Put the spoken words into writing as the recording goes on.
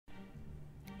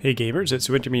Hey gamers, it's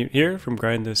Wintermute here from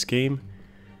Grind This Game,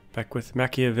 back with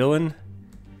MachiaVillain,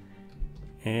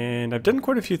 and I've done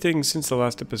quite a few things since the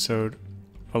last episode.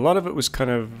 A lot of it was kind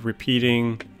of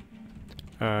repeating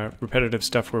repetitive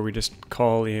stuff where we just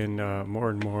call in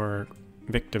more and more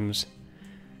victims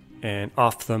and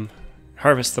off them,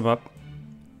 harvest them up.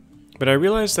 But I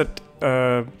realized that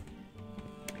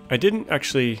I didn't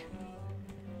actually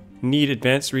need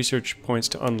advanced research points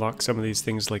to unlock some of these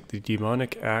things like the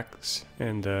demonic axe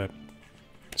and the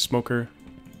smoker.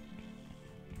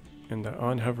 And the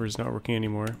on hover is not working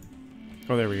anymore.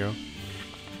 Oh, there we go.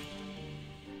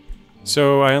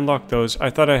 So I unlocked those. I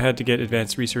thought I had to get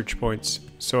advanced research points,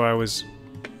 so I was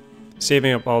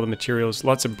saving up all the materials,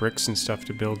 lots of bricks and stuff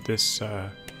to build this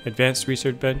advanced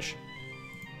research bench.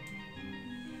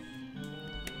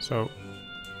 So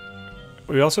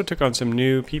we also took on some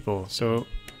new people. So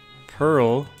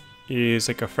Pearl is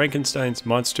like a Frankenstein's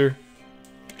monster,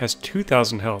 has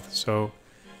 2,000 health, so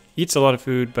eats a lot of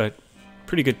food, but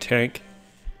pretty good tank.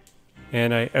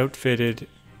 And I outfitted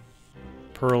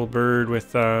Pearl Bird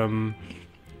with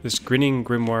this grinning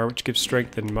grimoire, which gives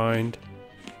strength and mind,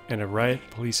 and a riot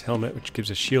police helmet, which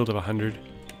gives a shield of 100,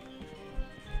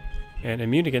 and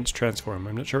immune against transform.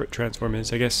 I'm not sure what transform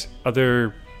is. I guess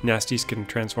other nasties can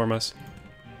transform us.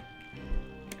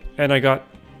 And I got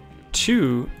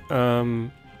 2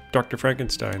 Dr.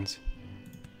 Frankensteins.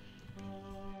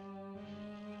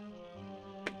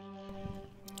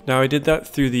 Now I did that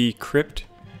through the crypt.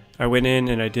 I went in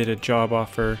and I did a job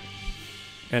offer,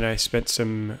 and I spent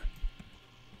some,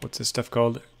 what's this stuff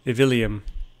called? Evilness,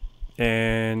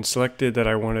 and selected that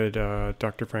I wanted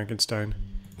Dr. Frankenstein,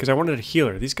 because I wanted a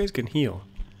healer. These guys can heal,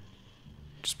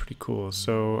 which is pretty cool.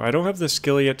 So I don't have the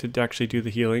skill yet to actually do the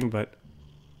healing, but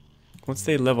once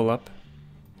they level up,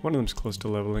 one of them's close to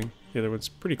leveling, the other one's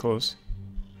pretty close,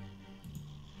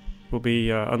 we'll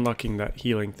be unlocking that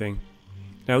healing thing.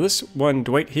 Now this one,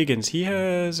 Dwight Higgins, he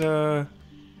has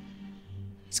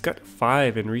he's got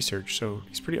 5 in research, so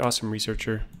he's a pretty awesome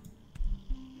researcher.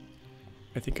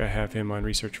 I think I have him on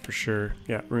research for sure.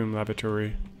 Yeah, room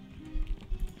laboratory.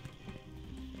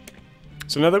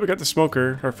 So now that we got the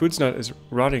smoker, our food's not as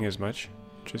rotting as much,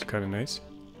 which is kind of nice.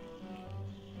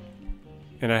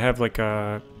 And I have like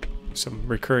some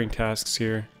recurring tasks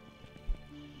here.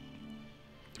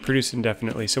 Produce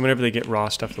indefinitely, so whenever they get raw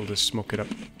stuff, they'll just smoke it up.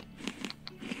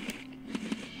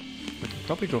 We can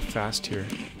probably go fast here.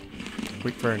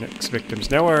 Wait for our next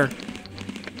victims. Now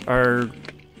our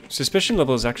suspicion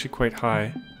level is actually quite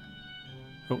high.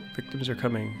 Oh, victims are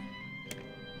coming.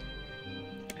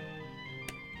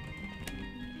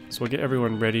 So we'll get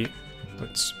everyone ready.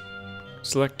 Let's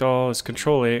select all as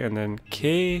Control A and then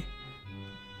K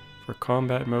for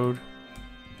combat mode.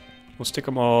 We'll stick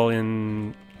them all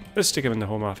in. Let's stick them in the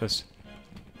home office.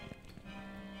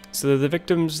 So the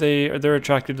victims, they're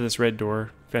attracted to this red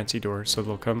door, fancy door, so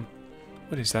they'll come.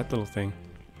 What is that little thing?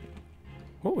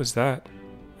 What was that?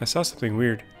 I saw something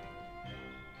weird.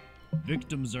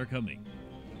 Victims are coming.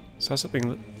 Saw something.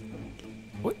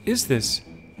 What is this?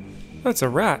 That's a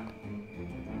rat.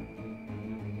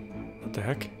 What the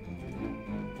heck?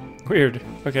 Weird.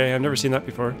 Okay, I've never seen that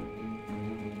before.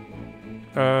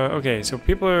 Okay, so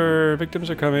victims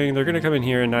are coming. They're gonna come in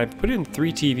here, and I've put in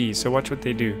 3 TVs, so watch what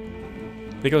they do.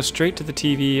 They go straight to the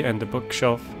TV and the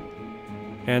bookshelf,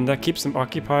 and that keeps them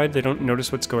occupied. They don't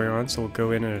notice what's going on, so we'll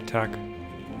go in and attack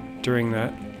during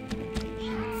that.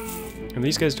 And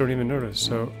these guys don't even notice,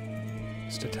 so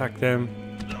just attack them.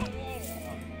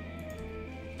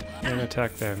 And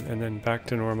attack them, and then back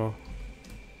to normal.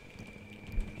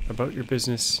 About your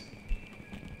business.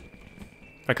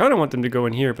 I kind of want them to go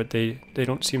in here, but they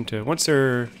don't seem to. Once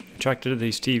they're attracted to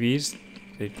these TVs,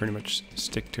 they pretty much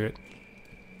stick to it.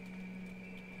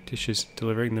 Dishes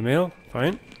delivering the mail.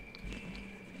 Fine.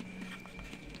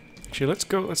 Actually,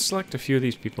 let's select a few of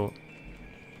these people.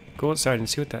 Go outside and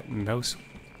see what that mouse,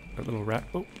 that little rat.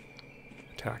 Oh,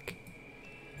 attack.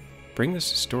 Bring this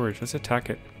to storage. Let's attack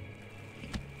it.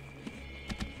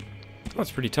 Oh,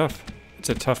 it's pretty tough. It's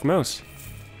a tough mouse.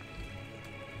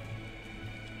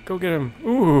 Go get him.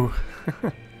 Ooh.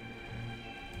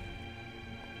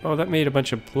 Oh, that made a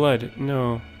bunch of blood.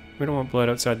 No, we don't want blood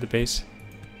outside the base.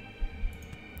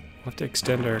 We'll have to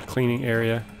extend our cleaning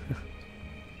area.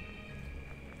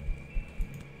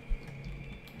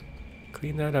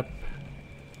 Clean that up.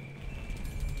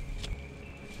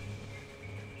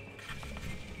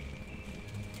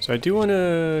 So I do want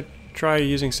to try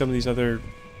using some of these other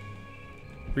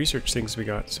research things we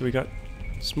got. So we got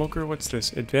smoker, what's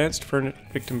this? Advanced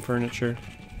victim furniture.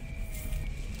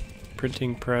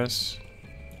 Printing press.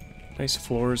 Nice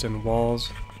floors and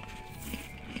walls.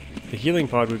 The healing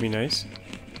pod would be nice.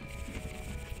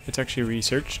 It's actually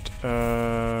researched.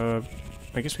 I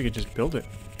guess we could just build it.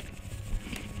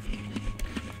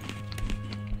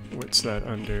 What's that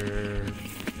under?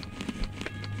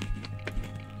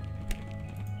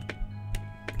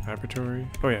 Laboratory?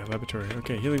 Oh yeah, laboratory.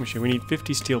 Okay, healing machine. We need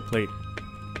 50 steel plate.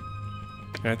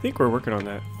 And I think we're working on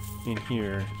that in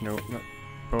here. No, not.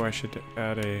 Oh, I should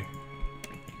add a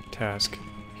task.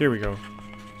 Here we go.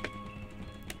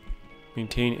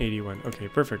 Maintain 81. Okay,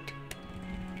 perfect.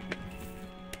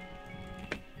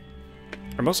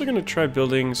 I'm also going to try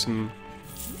building some...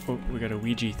 Oh, we got a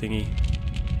Ouija thingy.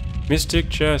 Mystic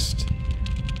chest!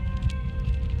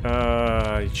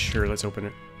 Sure, let's open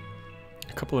it.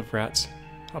 A couple of rats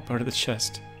hop out of the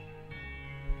chest.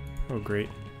 Oh, great.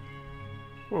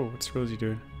 Whoa, what's Rosie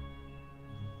doing?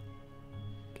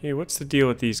 Okay, what's the deal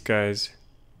with these guys?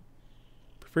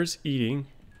 Prefers eating.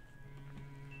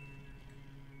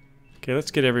 Okay, let's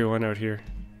get everyone out here.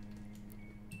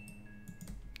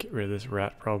 Get rid of this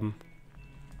rat problem.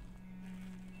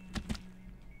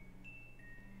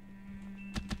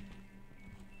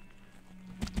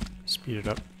 Speed it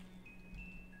up.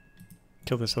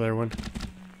 Kill this other one.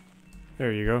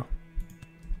 There you go.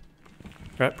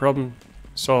 Rat problem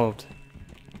solved.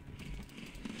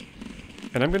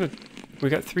 And I'm gonna... We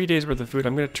got 3 days worth of food.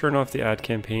 I'm gonna turn off the ad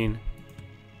campaign.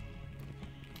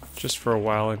 Just for a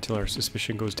while until our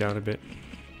suspicion goes down a bit.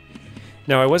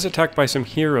 Now I was attacked by some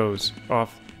heroes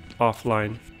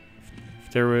offline.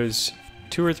 There was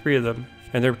 2 or 3 of them.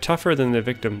 And they're tougher than the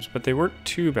victims, but they weren't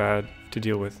too bad to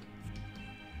deal with.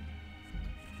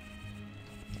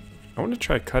 I want to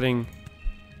try cutting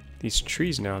these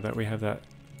trees now that we have that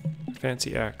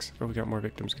fancy axe. Oh, we got more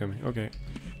victims coming. Okay.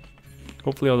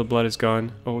 Hopefully all the blood is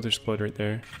gone. Oh, there's blood right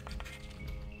there.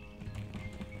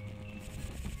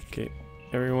 Okay,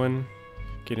 everyone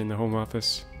get in the home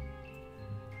office.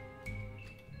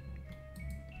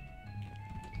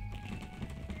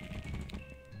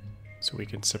 So we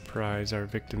can surprise our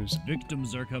victims.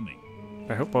 Victims are coming.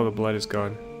 I hope all the blood is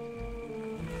gone.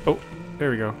 Oh,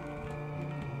 there we go.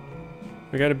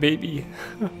 We got a baby.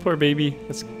 Poor baby.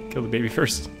 Let's kill the baby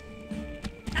first.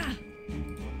 Ah.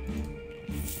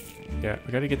 Yeah,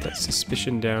 we gotta get that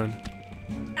suspicion down.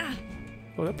 Ah.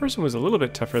 Well, that person was a little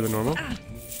bit tougher than normal. Ah.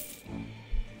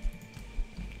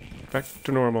 Back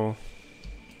to normal.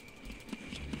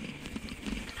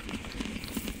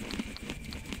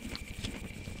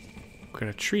 We got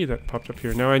a tree that popped up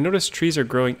here. Now I noticed trees are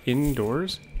growing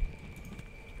indoors.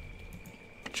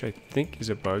 Which I think is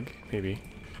a bug, maybe.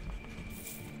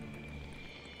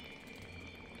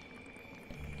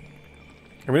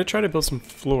 I'm going to try to build some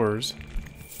floors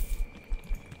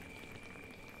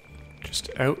just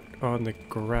out on the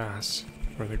grass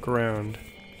or the ground.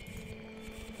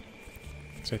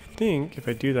 So I think if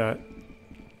I do that,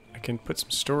 I can put some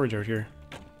storage out here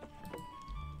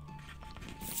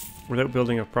without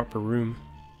building a proper room.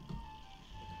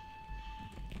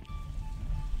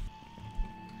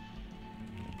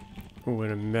 Oh,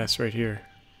 what a mess right here.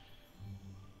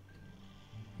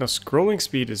 Now scrolling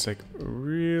speed is like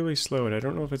really slow, and I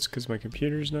don't know if it's because my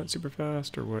computer's not super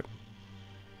fast or what.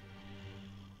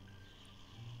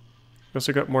 I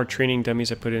also got more training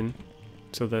dummies I put in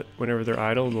so that whenever they're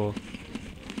idle they'll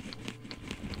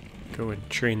go and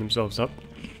train themselves up.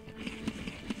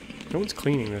 No one's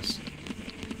cleaning this.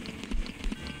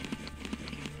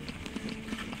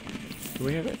 Do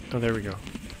we have it? Oh, there we go.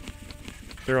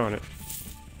 They're on it.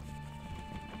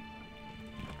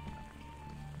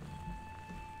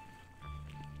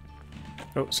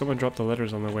 Oh, someone dropped the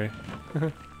letters on the way.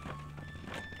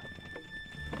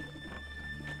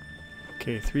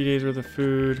 Okay, 3 days worth of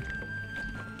food.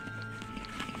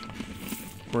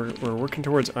 We're working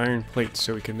towards iron plates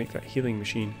so we can make that healing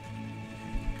machine.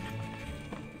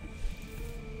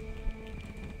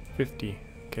 50.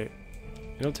 Okay.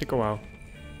 It'll take a while.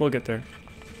 We'll get there.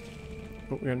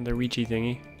 Oh, we got another Ouija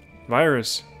thingy.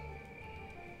 Virus!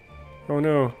 Oh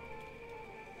no.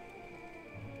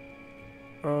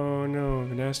 Oh no,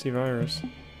 the nasty virus.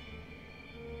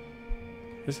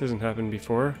 This hasn't happened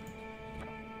before.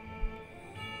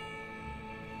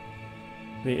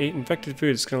 They ate infected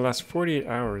food. It's gonna last 48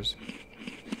 hours.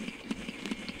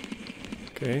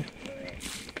 Okay.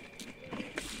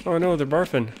 Oh no, they're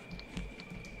barfing.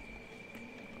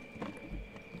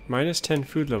 Minus 10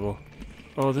 food level.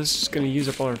 Oh, this is gonna use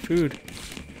up all our food.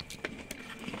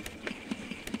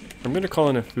 I'm gonna call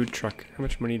in a food truck. How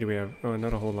much money do we have? Oh,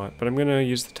 not a whole lot. But I'm gonna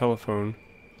use the telephone.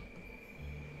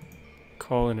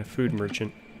 Call in a food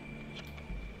merchant.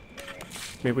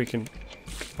 Maybe we can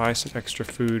buy some extra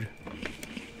food.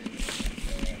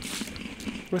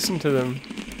 Listen to them.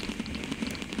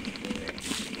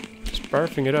 Just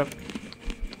barfing it up.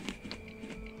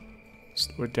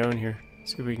 Slow it down here.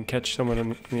 See if we can catch someone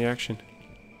in the action.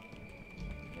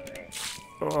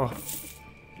 Oh.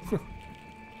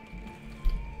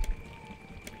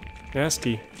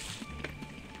 Nasty.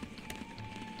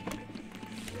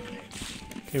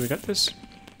 Okay, we got this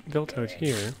built out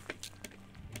here.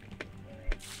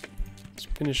 Let's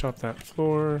finish off that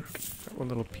floor. That one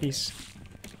little piece.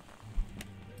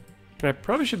 And I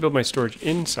probably should build my storage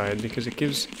inside because it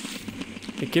gives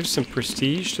some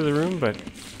prestige to the room, but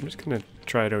I'm just gonna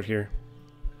try it out here.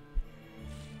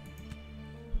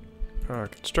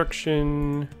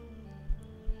 Construction.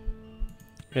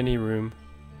 Any room.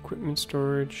 Equipment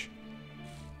storage.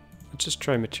 Let's just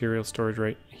try material storage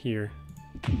right here.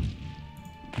 I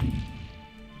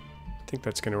think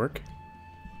that's gonna work.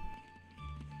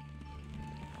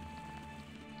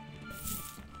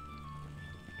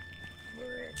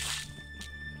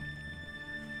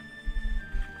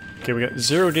 Okay, we got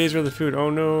 0 days worth of food. Oh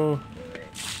no.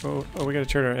 Oh, we gotta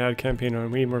turn our ad campaign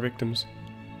on. We need more victims.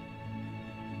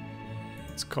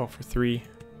 Let's call for 3.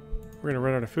 We're gonna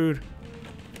run out of food.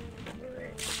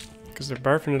 Because they're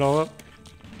barfing it all up.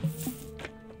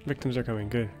 Victims are coming.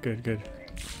 Good, good, good.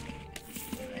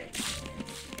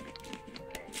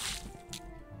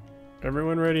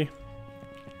 Everyone ready?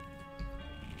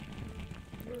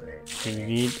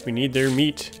 We need their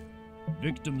meat.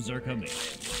 Victims are coming.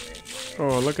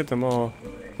 Oh, look at them all.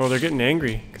 Oh, they're getting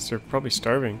angry because they're probably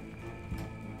starving.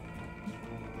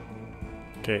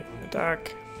 Okay,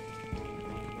 attack.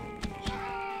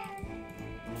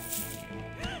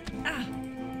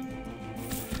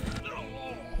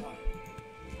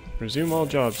 Resume all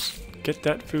jobs. Get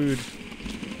that food.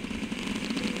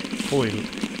 Holy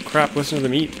crap, listen to the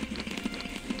meat.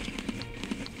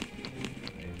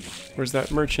 Where's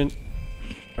that merchant?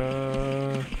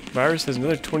 Virus has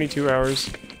another 22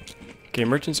 hours. Okay,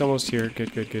 merchant's almost here.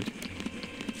 Good, good, good.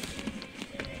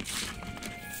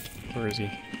 Where is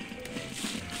he?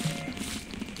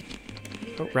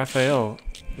 Oh, Raphael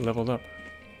leveled up.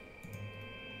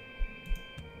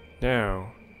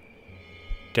 Now.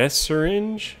 Death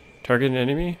syringe? Target an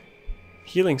enemy?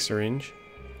 Healing syringe?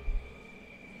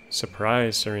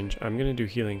 Surprise syringe. I'm gonna do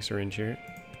healing syringe here.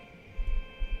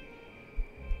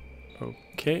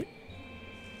 Okay.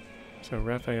 So,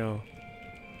 Raphael.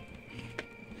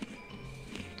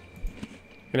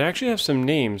 And I actually have some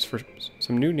names for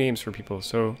some new names for people.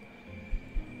 So,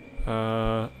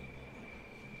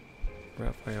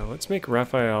 Raphael. Let's make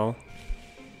Raphael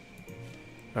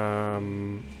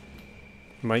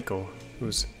Michael,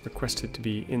 who's requested to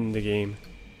be in the game.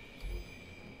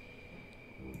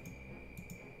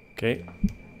 Okay.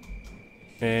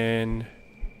 And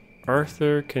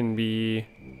Arthur can be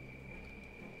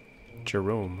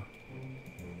Jerome.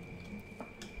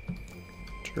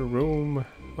 Jerome,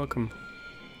 welcome.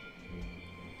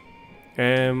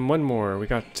 And one more. We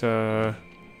got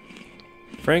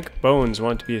Frank Bones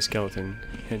want to be a skeleton,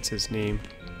 hence his name.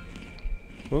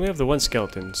 We only have the one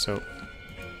skeleton, so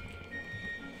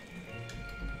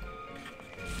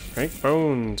Frank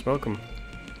Bones, welcome.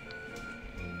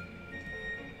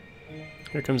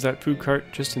 Here comes that food cart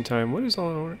just in time. What is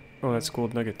all in order? Oh, that's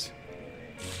gold nuggets.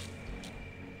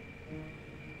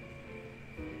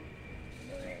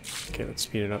 Okay, let's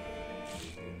speed it up.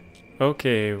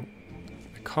 Okay,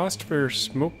 the cost for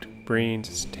smoked brains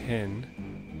is 10.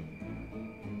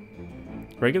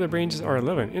 Regular brains are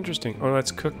 11. Interesting. Oh,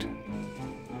 that's cooked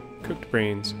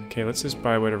brains. Okay, let's just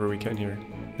buy whatever we can here.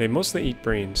 They mostly eat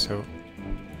brains, so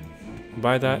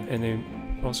buy that, and they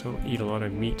also eat a lot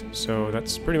of meat. So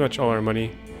that's pretty much all our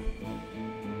money.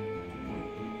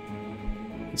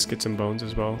 Let's get some bones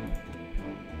as well.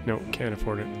 No, can't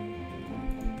afford it.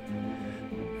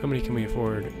 How many can we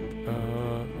afford?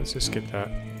 Let's just get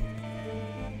that.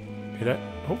 Okay, that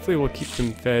hopefully will keep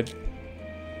them fed.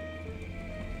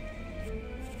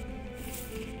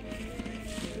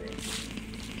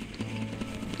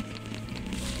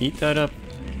 Eat that up.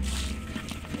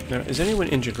 Now, is anyone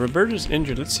injured? Roberta's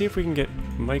injured. Let's see if we can get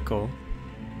Michael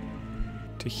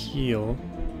to heal.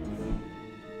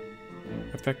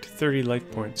 Affect 30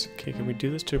 life points. Okay, can we do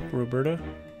this to Roberta?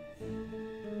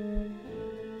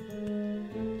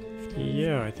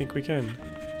 Yeah, I think we can.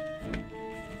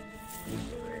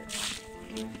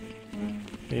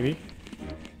 Maybe?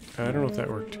 I don't know if that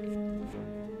worked.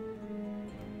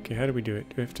 Okay, how do we do it?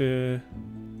 Do we have to...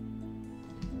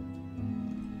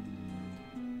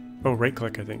 Oh, right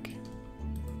click, I think.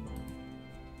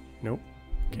 Nope.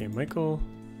 Okay, Michael.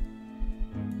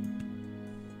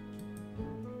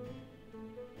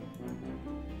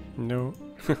 No.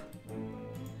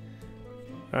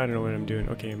 I don't know what I'm doing.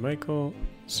 Okay, Michael.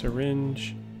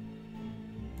 Syringe.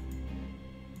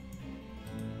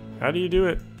 How do you do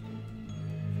it?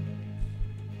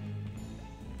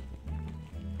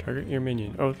 Target your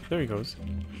minion. Oh, there he goes.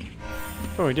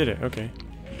 Oh, he did it. Okay.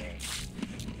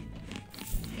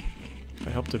 I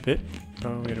helped a bit.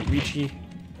 Oh, we got a Ouija.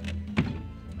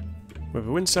 We have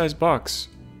a wind-sized box.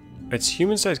 It's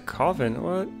human-sized coffin.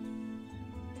 What?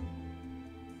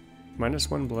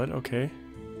 -1 blood. Okay.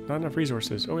 Not enough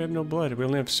resources. Oh, we have no blood. We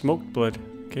only have smoked blood.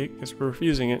 Okay, guess we're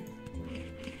refusing it.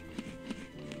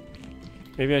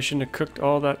 Maybe I shouldn't have cooked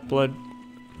all that blood.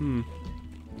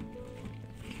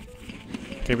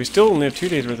 Okay, we still only have 2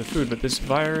 days worth of food, but this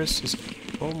virus is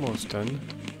almost done.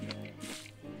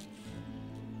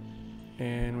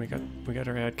 And we got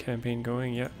our ad campaign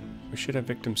going. Yeah, we should have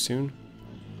victims soon.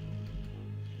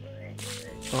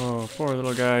 Oh, poor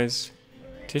little guys.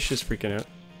 Tish is freaking out.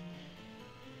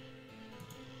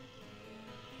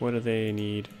 What do they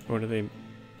need? What are they?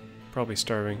 Probably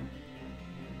starving.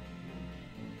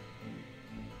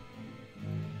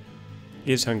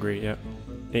 He is hungry. Yeah,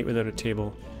 ate without a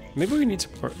table. Maybe we need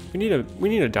support. We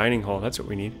need a dining hall. That's what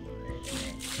we need.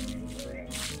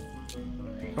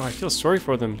 Oh, I feel sorry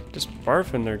for them. Just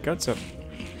barfing their guts up.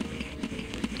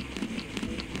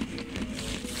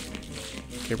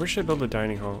 Okay, where should I build a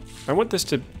dining hall? I want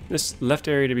this left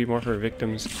area to be more for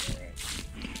victims.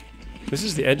 This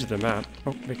is the edge of the map.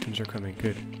 Oh, victims are coming.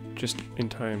 Good. Just in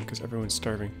time, because everyone's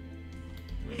starving.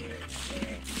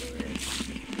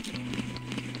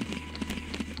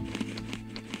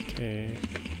 Okay,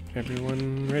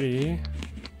 everyone ready?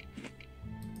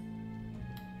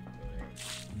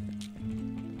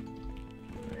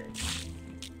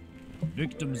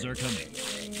 Victims are coming.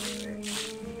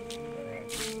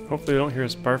 Hopefully they don't hear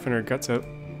us barfing our guts out.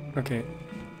 Okay.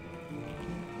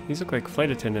 These look like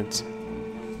flight attendants.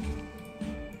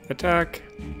 Attack!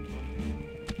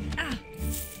 Ah.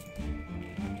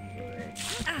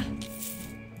 Ah.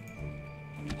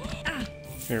 Ah.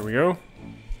 There we go.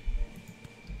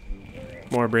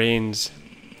 More brains.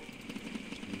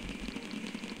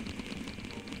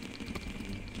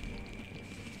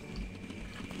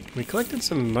 We collected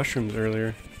some mushrooms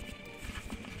earlier.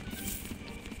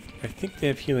 I think they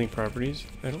have healing properties.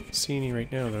 I don't see any right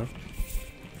now though.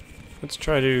 Let's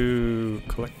try to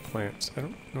collect plants. I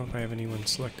don't know if I have anyone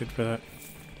selected for that.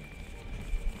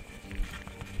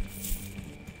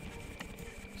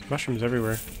 There's mushrooms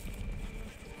everywhere.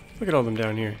 Look at all them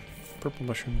down here. Purple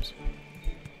mushrooms.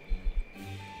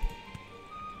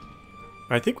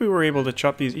 I think we were able to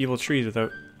chop these evil trees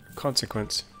without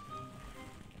consequence.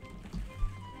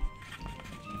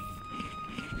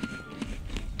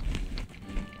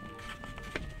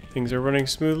 Things are running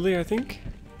smoothly, I think.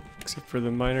 Except for the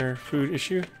minor food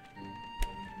issue.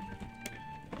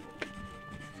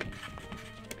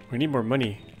 We need more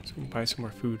money, so we can buy some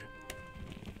more food.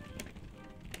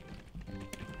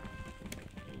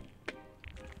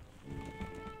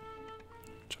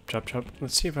 Chop, chop, chop.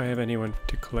 Let's see if I have anyone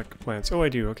to collect plants. Oh, I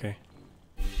do, okay.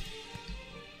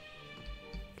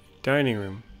 Dining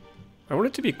room. I want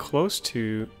it to be close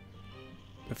to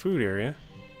the food area.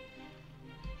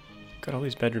 Got all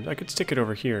these bedrooms. I could stick it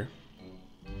over here.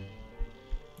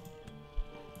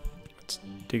 Let's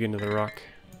dig into the rock.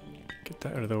 Get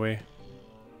that out of the way.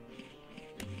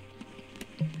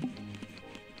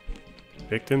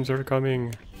 Victims are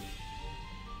coming.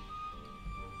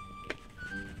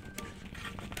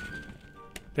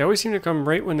 They always seem to come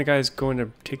right when the guy's going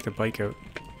to take the bike out.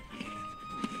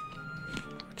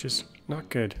 Which is not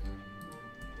good.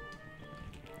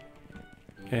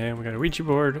 And we got a Ouija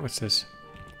board. What's this?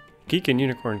 Geek and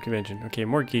Unicorn Convention. Okay,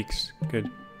 more geeks. Good.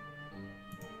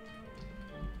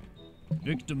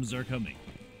 Victims are coming.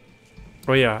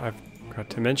 Oh yeah, I forgot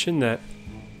to mention that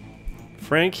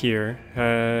Frank here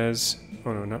has...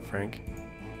 Oh no, not Frank.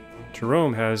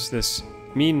 Jerome has this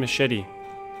mean machete.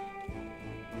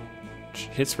 Which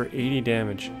hits for 80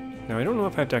 damage. Now I don't know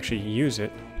if I have to actually use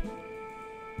it.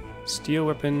 Steel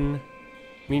weapon,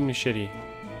 mean machete.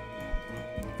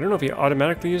 I don't know if he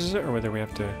automatically uses it or whether we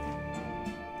have to...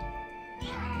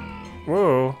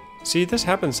 Whoa. See, this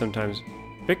happens sometimes.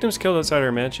 Victims killed outside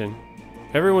our mansion.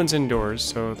 Everyone's indoors,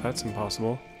 so that's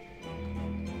impossible.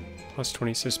 Plus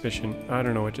 20 suspicion. I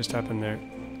don't know what just happened there.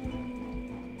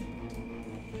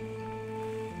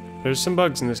 There's some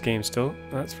bugs in this game still,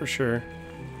 that's for sure.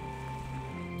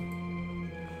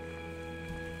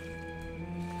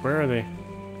 Where are they?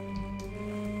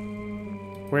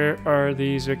 Where are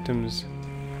these victims?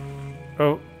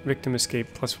 Oh, victim escape,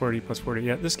 plus 40, plus 40.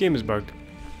 Yeah, this game is bugged.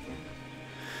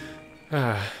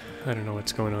 I don't know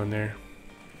what's going on there.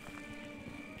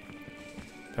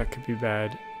 That could be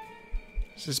bad.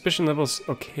 Suspicion level's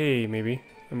okay, maybe.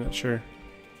 I'm not sure.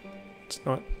 It's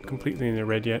not completely in the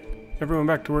red yet. Everyone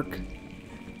back to work.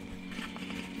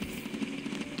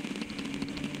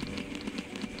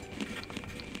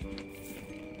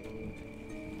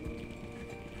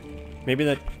 Maybe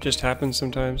that just happens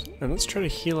sometimes. And let's try to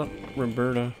heal up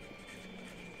Roberta.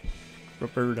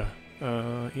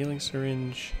 Healing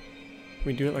syringe. Can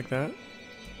we do it like that?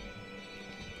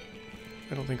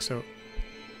 I don't think so.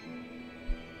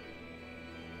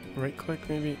 Right click,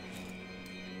 maybe?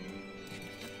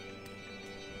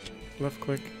 Left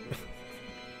click?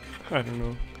 I don't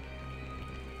know.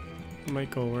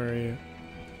 Michael, where are you?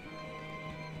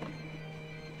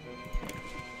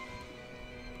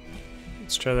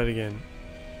 Let's try that again.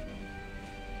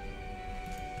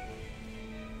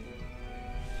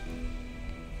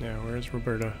 Now, where's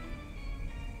Roberta?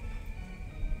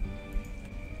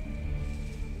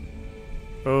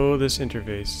 Oh, this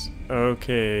interface.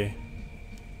 Okay.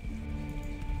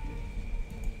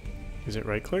 Is it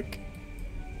right click?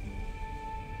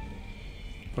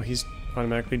 Oh, he's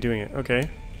automatically doing it. Okay.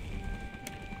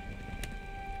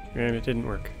 And it didn't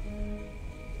work.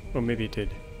 Oh, maybe it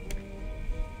did.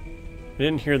 I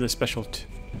didn't hear the special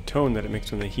tone that it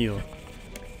makes when they heal.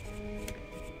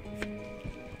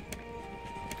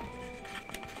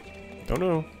 Don't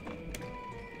know.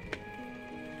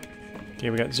 Okay,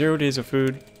 we got 0 days of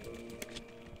food.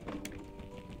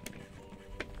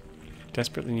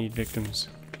 Desperately need victims.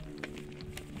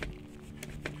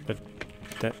 But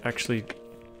that actually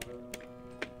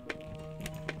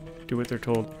do what they're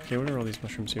told. Okay, what are all these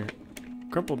mushrooms here?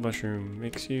 Crumpled mushroom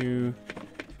makes you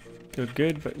feel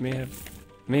good, but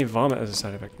may vomit as a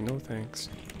side effect. No thanks.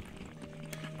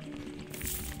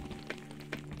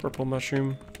 Purple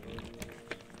mushroom.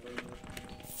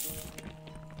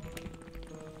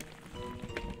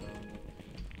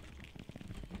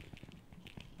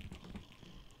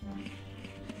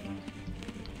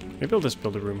 Maybe I'll just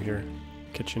build a room here.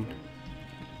 Kitchen.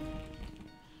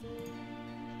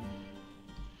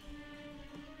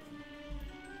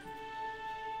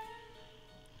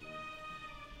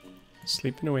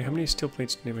 Sleeping away. How many steel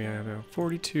plates do we have now?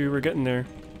 42. We're getting there.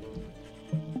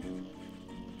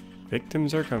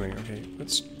 Victims are coming. Okay,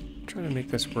 let's try to make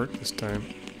this work this time.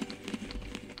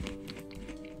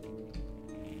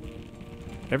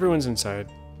 Everyone's inside.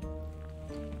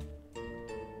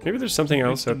 Maybe there's something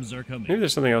else up. Maybe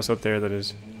there's something else out there that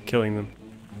is killing them.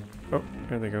 Oh,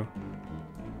 there they go.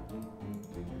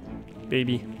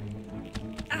 Baby.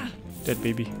 Ah. Dead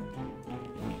baby.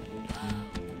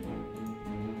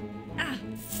 Ah.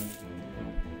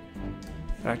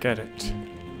 Back at it.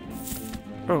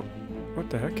 Oh,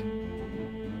 what the heck?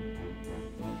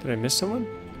 Did I miss someone?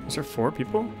 Is there 4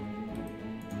 people?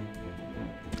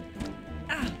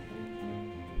 Ah.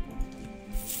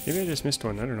 Maybe I just missed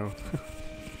one. I don't know.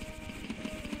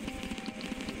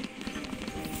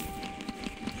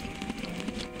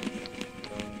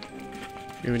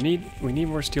 We need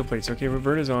more steel plates. Okay,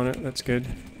 Roberta's on it. That's good.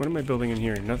 What am I building in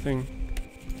here? Nothing.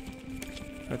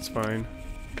 That's fine.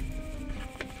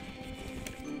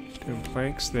 Doing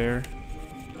planks there.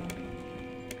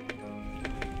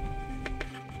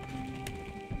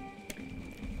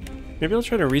 Maybe I'll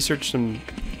try to research some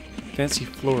fancy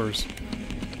floors.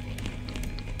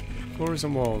 Floors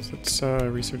and walls. Let's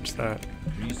research that.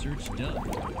 Research done.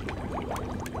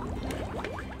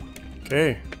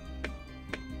 Okay.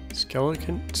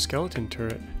 Skeleton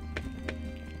turret.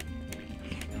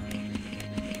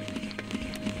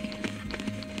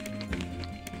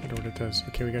 I wonder what it does.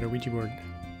 Okay, we got a Ouija board.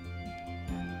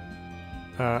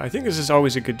 I think this is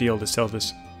always a good deal to sell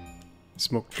this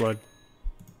smoked blood.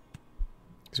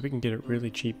 Because we can get it really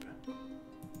cheap.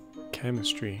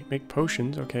 Chemistry. Make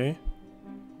potions, okay.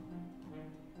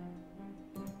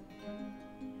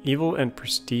 Evil and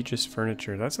prestigious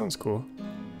furniture. That sounds cool.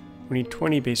 We need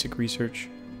 20 basic research.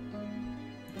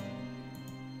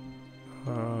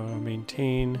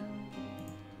 Maintain.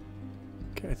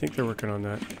 Okay, I think they're working on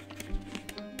that.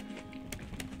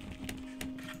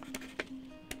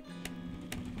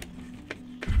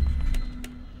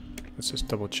 Let's just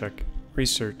double check.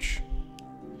 Research.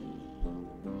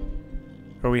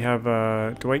 Oh, we have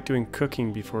Dwight doing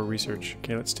cooking before research.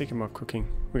 Okay, let's take him off cooking.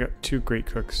 We got 2 great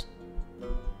cooks.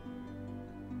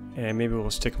 And maybe we'll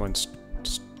stick him on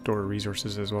store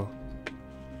resources as well.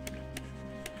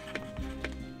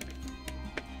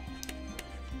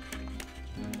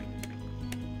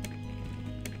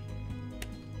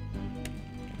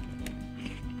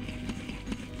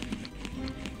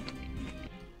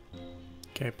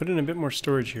 Okay, I put in a bit more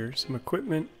storage here. Some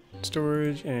equipment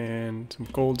storage and some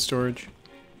gold storage.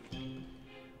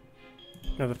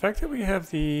 Now the fact that we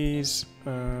have these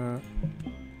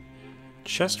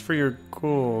chest for your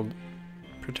gold,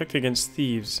 protect against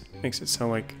thieves, makes it sound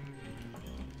like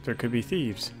there could be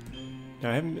thieves.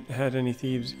 Now I haven't had any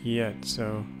thieves yet,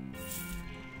 so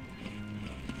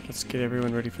let's get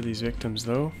everyone ready for these victims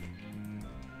though.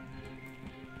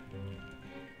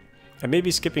 I may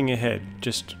be skipping ahead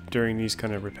just during these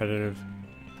kind of repetitive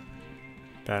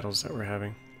battles that we're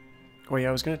having. Oh yeah,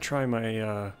 I was gonna try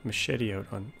my machete out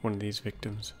on one of these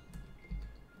victims.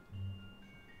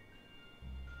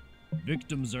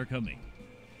 Victims are coming.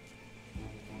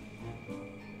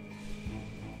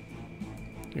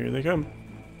 Here they come.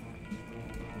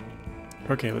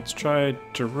 Okay, let's try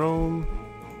Jerome.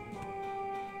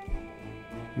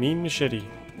 Mean machete.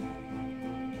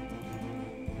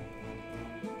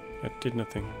 That did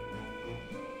nothing.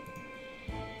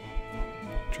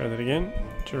 Try that again.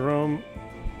 Jerome.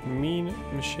 Mean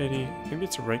machete. Maybe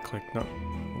it's a right click, not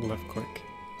left click.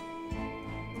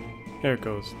 There it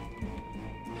goes.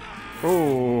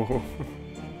 Oh!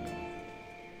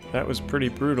 That was pretty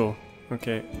brutal.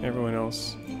 Okay, everyone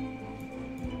else.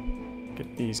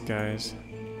 Get these guys.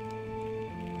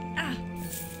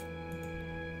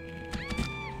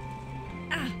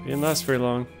 It didn't last very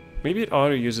long. Maybe it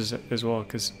auto uses it as well,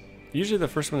 because usually the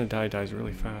first one to die dies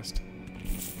really fast.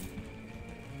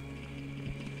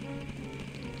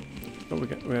 Oh, we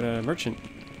got a merchant.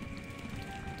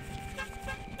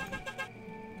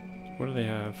 What do they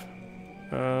have?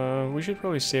 We should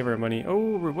probably save our money.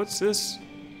 Oh, what's this?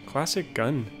 Classic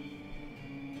gun.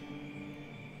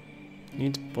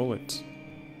 Needs bullets.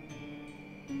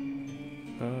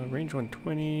 Range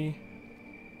 120.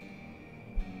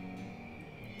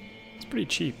 It's pretty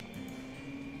cheap.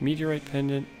 Meteorite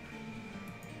pendant.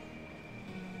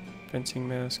 Fencing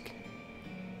mask.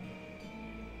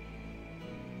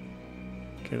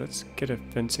 Okay, let's get a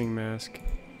fencing mask.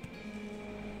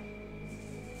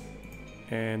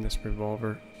 And this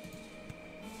revolver.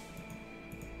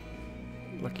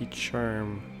 Lucky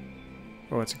charm.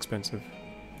 Oh, it's expensive.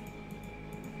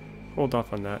 Hold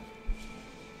off on that.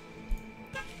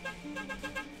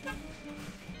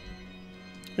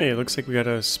 Hey, it looks like we got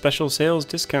a special sales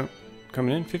discount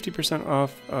coming in. 50%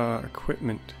 off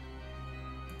equipment.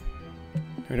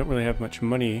 We don't really have much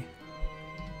money.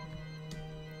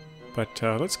 But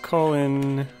let's call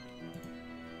in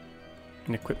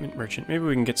an equipment merchant. Maybe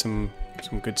we can get some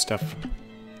good stuff.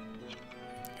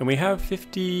 And we have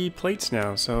 50 plates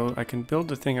now, so I can build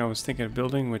the thing I was thinking of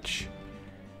building, which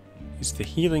is the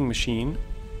healing machine.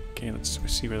 Okay, let's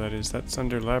see where that is. That's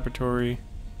under laboratory.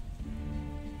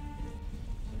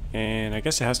 And I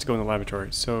guess it has to go in the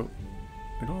laboratory, so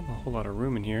we don't have a whole lot of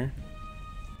room in here.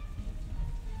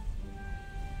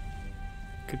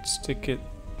 Could stick it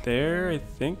there, I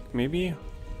think, maybe.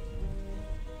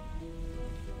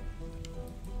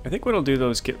 I think what I'll do though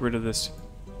is get rid of this.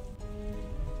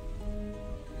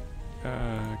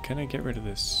 Can I get rid of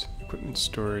this? Equipment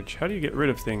storage. How do you get rid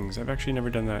of things? I've actually never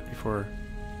done that before.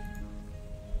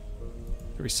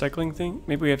 The recycling thing?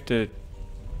 Maybe we have to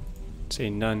say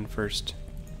none first.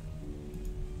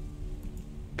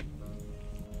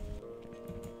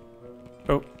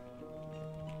 Oh.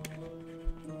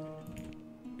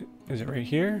 Is it right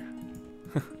here?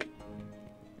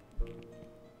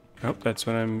 Oh, that's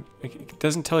what I'm... It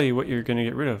doesn't tell you what you're going to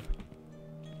get rid of.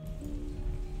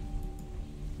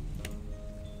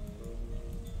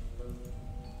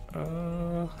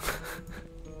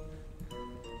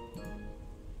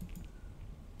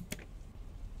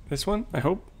 This one, I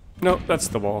hope? No, that's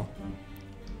the wall.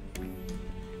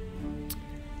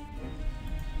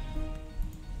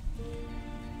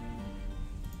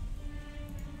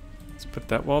 Let's put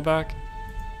that wall back.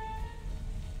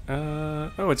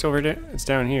 Oh, it's over there. It's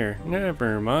down here.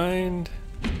 Never mind.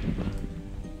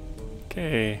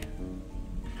 Okay.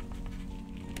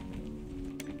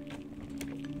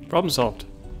 Problem solved.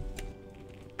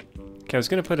 Okay, I was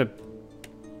gonna put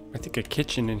I think a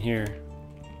kitchen in here.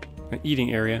 An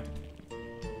eating area.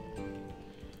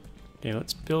 Okay,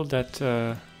 let's build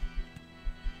that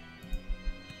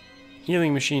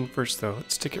healing machine first though.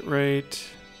 Let's stick it right...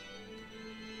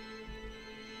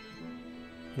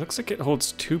 It looks like it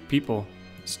holds 2 people.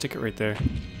 Stick it right there.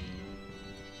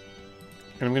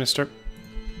 And I'm gonna start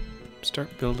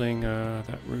building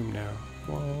that room now.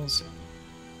 Walls.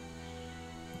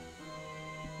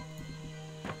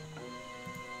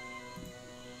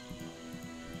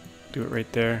 Do it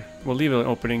right there. We'll leave an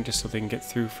opening just so they can get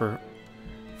through for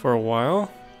a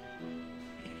while.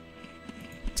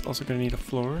 It's also gonna need a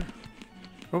floor.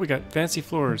 Oh, we got fancy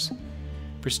floors.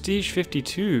 Prestige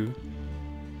 52.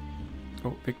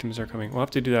 Oh, victims are coming. We'll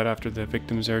have to do that after the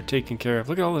victims are taken care of.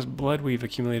 Look at all this blood we've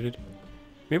accumulated.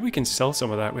 Maybe we can sell some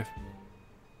of that with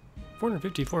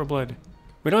 454 blood.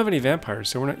 We don't have any vampires,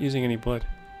 so we're not using any blood.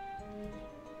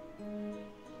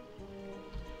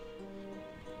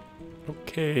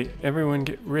 Okay, everyone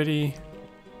get ready.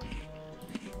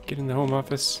 Get in the home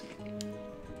office.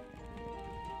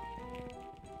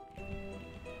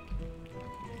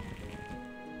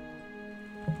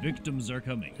 Victims are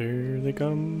coming. Here they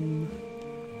come.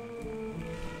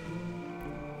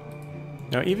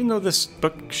 Now, even though this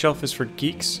bookshelf is for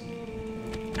geeks,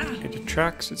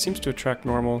 it seems to attract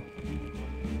normal,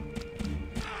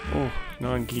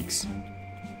 non-geeks.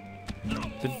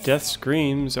 The death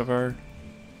screams of our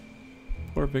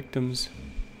poor victims.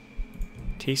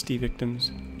 Tasty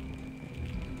victims.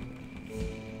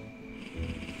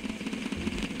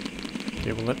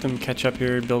 Okay, we'll let them catch up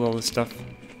here and build all this stuff.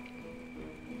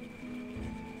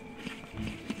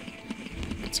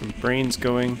 Get some brains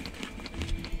going.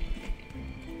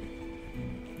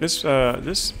 This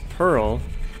pearl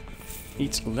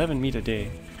eats 11 meat a day.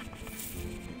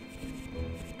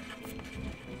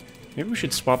 Maybe we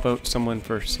should swap out someone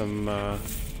for some,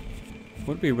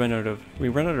 what did we run out of? We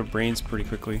run out of brains pretty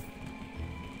quickly.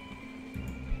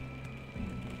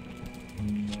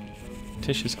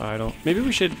 Tish is idle. Maybe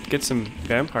we should get some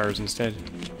vampires instead.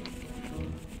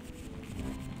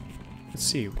 Let's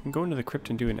see, we can go into the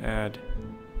crypt and do an ad.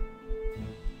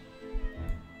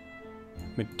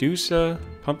 Medusa,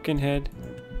 Pumpkinhead,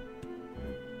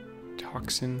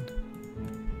 Toxin.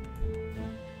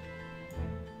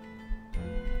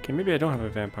 Okay, maybe I don't have a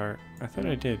vampire. I thought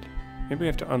I did. Maybe we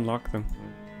have to unlock them.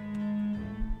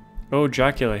 Oh,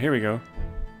 Dracula, here we go.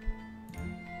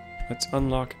 Let's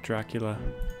unlock Dracula.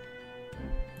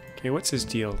 Okay, what's his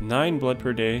deal? 9 blood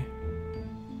per day.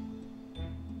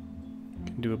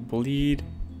 Can do a bleed.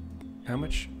 How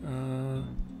much?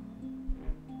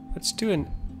 Let's do an...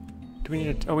 Do we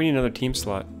need a... Oh, we need another team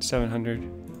slot. 700.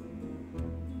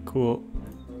 Cool.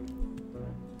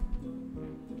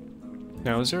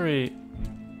 Now, is there a...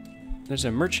 There's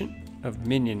a merchant of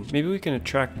minion. Maybe we can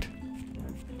attract...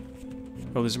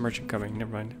 Oh, there's a merchant coming.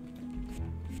 Never mind.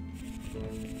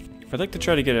 I'd like to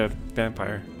try to get a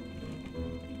vampire.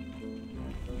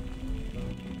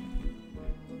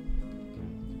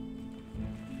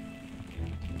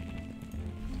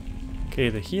 Okay,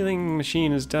 the healing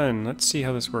machine is done. Let's see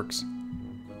how this works.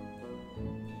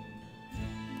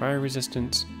 Fire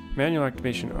resistance. Manual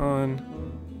activation on.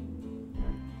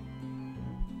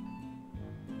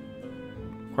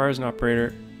 Requires an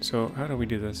operator. So, how do we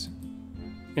do this?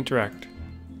 Interact.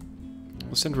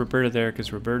 We'll send Roberta there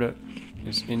because Roberta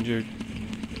is injured.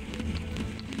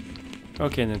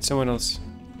 Okay, and then someone else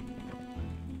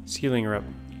is healing her up.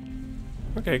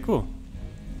 Okay, cool.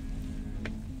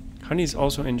 Honey's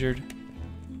also injured.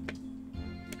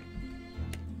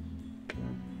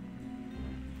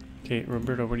 Okay,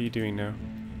 Roberta, what are you doing now?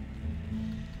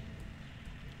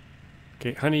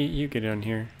 Okay, Honey, you get on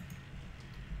here.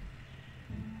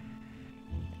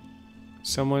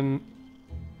 Someone...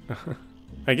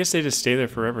 I guess they just stay there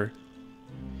forever.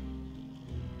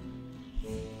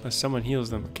 Unless someone heals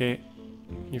them. Okay,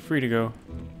 you're free to go.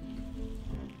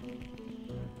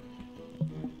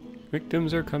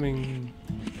 Victims are coming.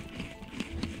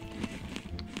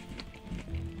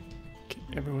 Okay,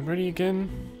 everyone ready again?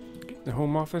 Get the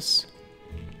home office.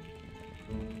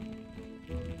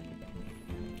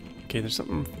 Okay, there's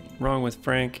something wrong with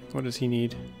Frank. What does he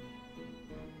need?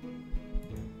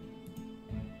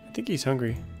 I think he's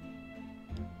hungry.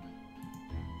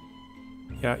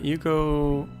 Yeah, you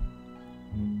go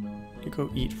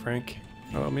eat, Frank.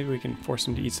 Oh, maybe we can force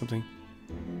him to eat something.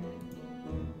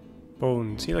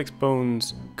 Bones. He likes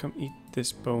bones. Come eat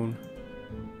this bone.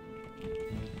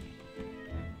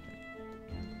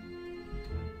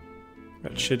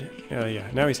 That should... yeah,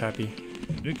 now he's happy.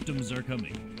 Victims are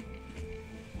coming.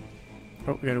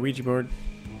 Oh, we got a Ouija board.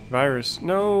 Virus.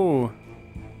 No!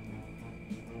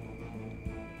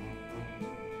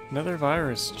 Another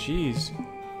virus. Jeez.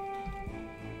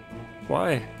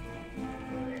 Why?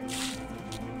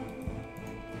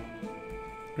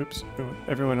 Oops. Oh,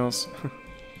 everyone else.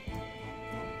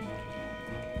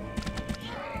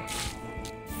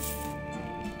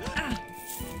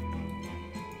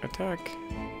 Attack.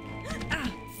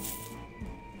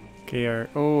 Okay,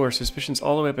 our suspicion's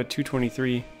all the way up at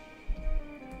 223.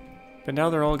 But now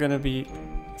they're all gonna be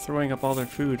throwing up all their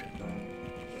food.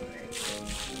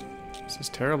 This is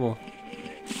terrible.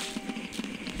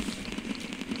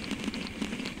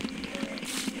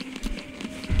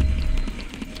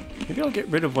 Maybe I'll get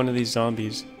rid of one of these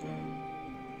zombies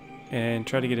and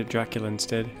try to get a Dracula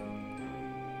instead.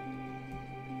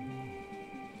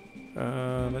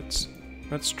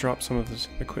 Let's drop some of this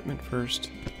equipment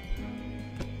first.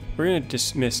 We're gonna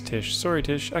dismiss Tish. Sorry,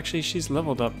 Tish. Actually, she's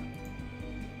leveled up.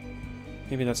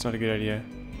 Maybe that's not a good idea.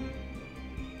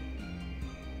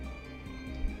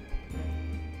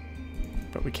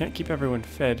 But we can't keep everyone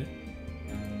fed.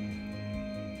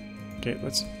 Okay,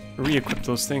 let's re-equip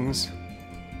those things.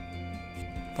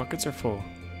 Buckets are full.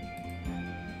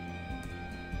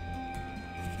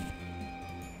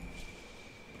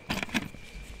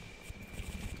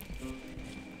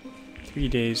 3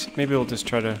 days. Maybe we'll just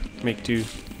try to make do.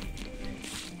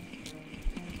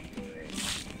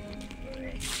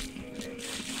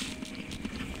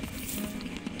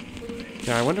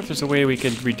 Now, I wonder if there's a way we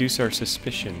could reduce our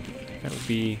suspicion.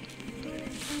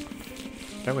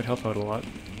 That would help out a lot.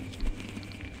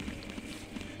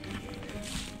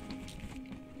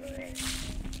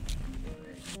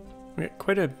 We got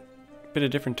quite a bit of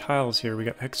different tiles here. We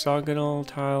got hexagonal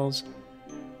tiles.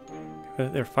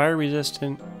 They're fire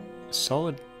resistant,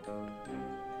 solidity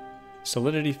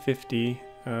 50,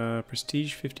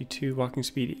 prestige 52, walking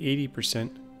speed 80%.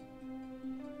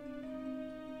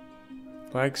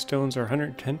 Flagstones are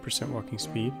 110% walking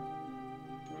speed.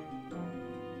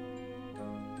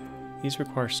 These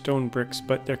require stone bricks,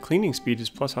 but their cleaning speed is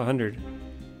plus 100.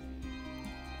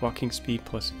 Walking speed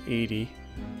plus 80.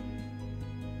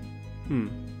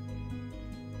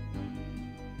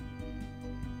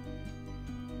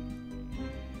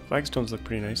 Flagstones look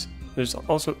pretty nice. There's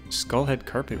also skullhead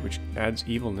carpet, which adds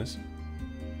evilness.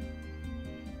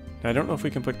 Now, I don't know if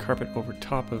we can put carpet over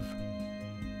top of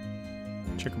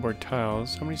checkerboard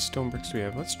tiles. How many stone bricks do we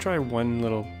have? Let's try one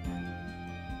little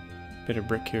bit of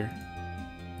brick here.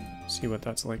 See what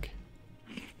that's like.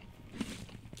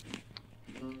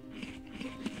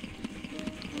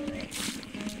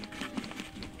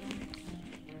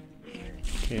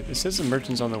 Okay, this says the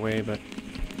merchant's on the way, but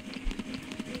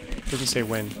it doesn't say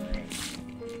when.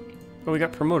 Oh, we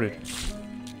got promoted.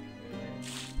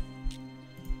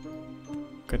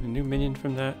 Got a new minion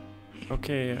from that.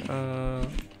 Okay,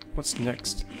 what's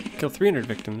next? Kill 300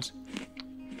 victims.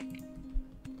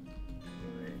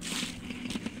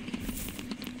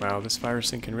 Wow, this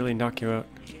virus thing can really knock you out.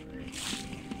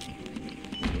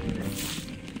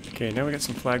 Okay, now we got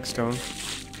some flagstone.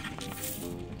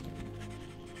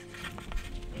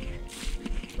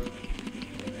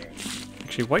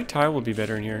 Actually, white tile will be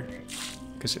better in here.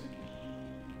 Was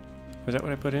that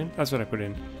what I put in? That's what I put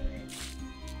in.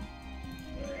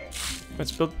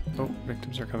 Let's build... Oh,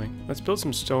 victims are coming. Let's build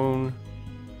some stone.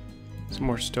 Some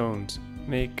more stones.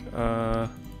 Make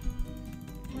a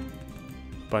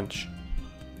bunch.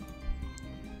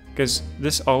 Because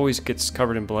this always gets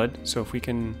covered in blood, so if we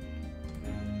can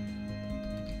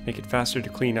make it faster to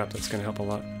clean up, that's going to help a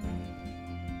lot.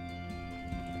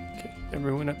 Okay,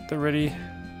 everyone up there ready?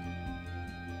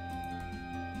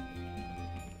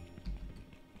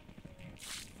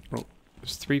 Oh,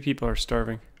 there's 3 people are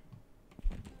starving.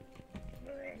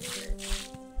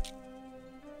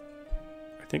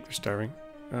 I think they're starving.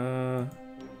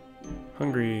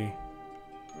 Hungry.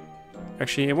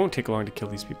 Actually, it won't take long to kill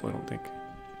these people, I don't think.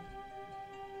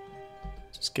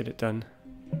 Just get it done.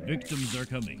 Victims are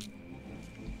coming.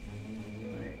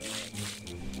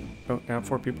 Oh, now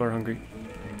 4 people are hungry.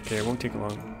 Okay, it won't take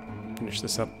long. Finish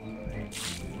this up.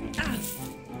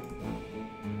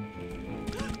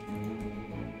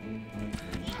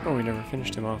 Oh, we never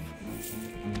finished him off.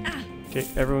 Okay,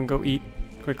 everyone go eat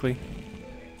quickly.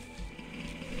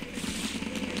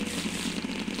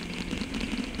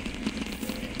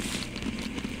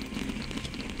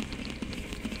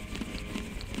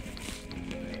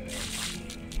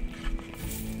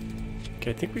 Okay,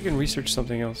 I think we can research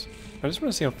something else. I just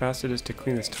want to see how fast it is to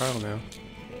clean this tile now.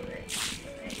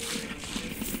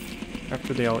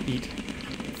 After they all eat.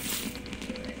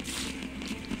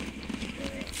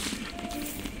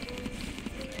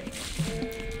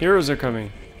 Heroes are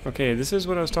coming. Okay, this is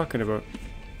what I was talking about.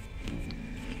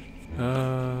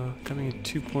 Coming in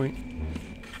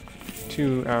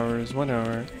 2.2 hours, 1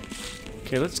 hour.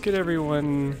 Okay, let's get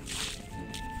everyone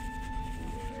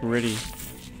ready.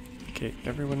 Okay,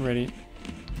 everyone ready.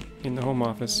 In the home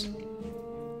office.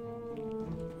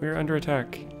 We're under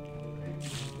attack.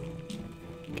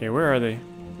 Okay, where are they?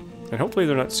 And hopefully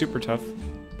they're not super tough,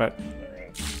 but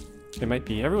they might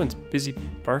be. Everyone's busy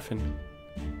barfing.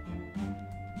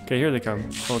 Okay, here they come.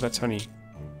 Oh, that's honey.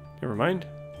 Never mind.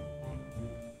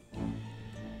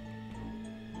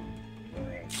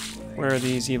 Where are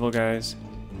these evil guys?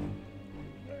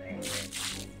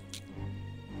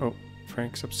 Oh,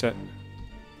 Frank's upset.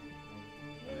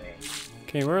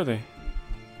 Okay, where are they?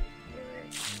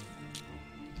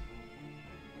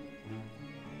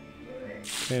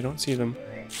 Okay, I don't see them.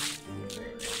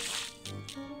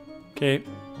 Okay.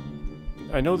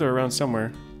 I know they're around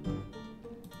somewhere.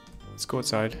 Let's go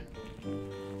outside.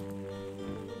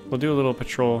 We'll do a little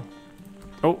patrol.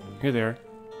 Oh, here they are.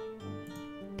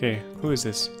 Okay, who is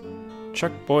this?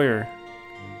 Chuck Boyer.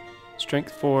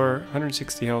 Strength 4,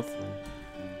 160 health.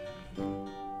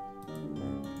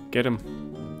 Get him.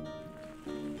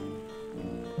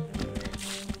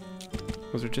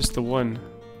 Those are just the one.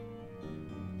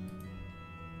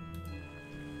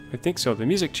 I think so. The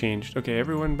music changed. Okay,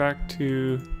 everyone back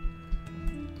to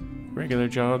regular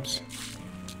jobs.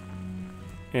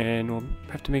 And we'll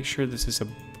have to make sure this is a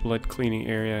blood cleaning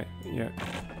area. Yeah.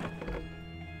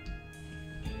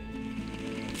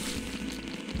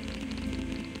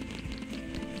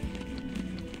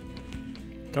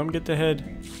 Come get the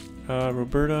head.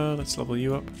 Roberta, let's level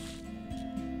you up.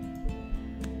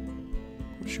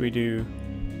 What should we do?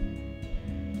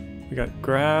 We got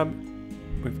grab.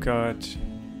 We've got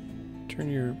turn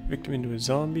your victim into a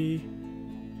zombie.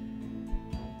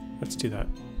 Let's do that.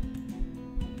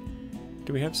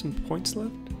 Do we have some points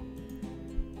left?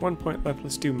 1 point left.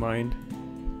 Let's do mind.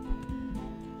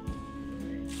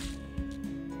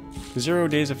 0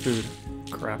 days of food.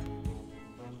 Crap.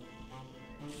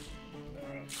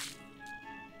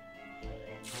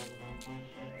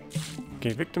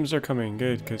 Okay, victims are coming.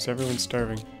 Good, because everyone's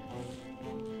starving.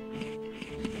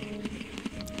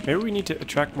 Maybe we need to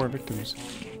attract more victims.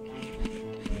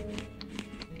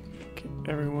 Okay,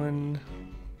 everyone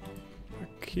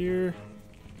back here.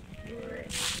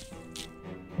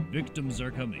 Victims are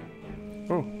coming.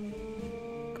 Oh.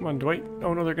 Come on, Dwight.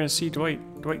 Oh no, they're gonna see Dwight.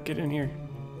 Dwight, get in here.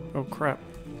 Oh crap.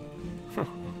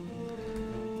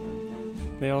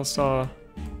 They all saw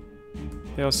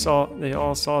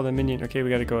the minion. Okay, we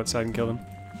gotta go outside and kill them.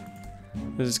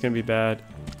 This is gonna be bad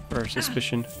for our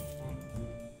suspicion.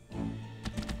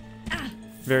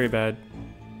 Very bad.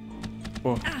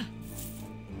 Whoa.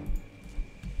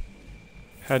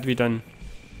 Had to be done.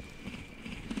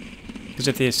 Because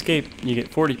if they escape, you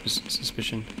get 40%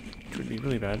 suspicion, which would be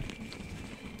really bad.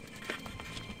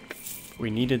 We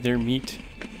needed their meat.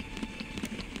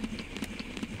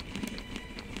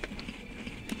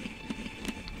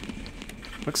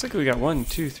 Looks like we got 1,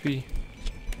 2, 3,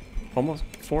 almost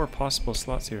 4 possible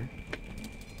slots here.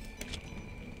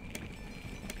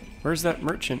 Where's that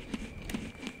merchant?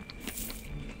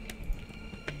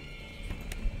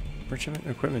 Merchant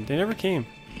equipment. They never came.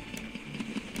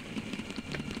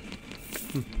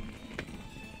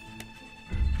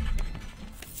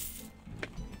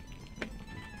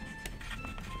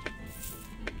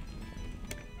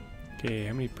 Okay,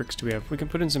 how many bricks do we have? We can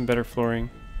put in some better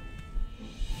flooring.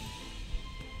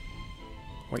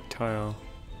 White tile.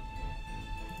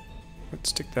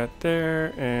 Let's stick that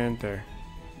there and there.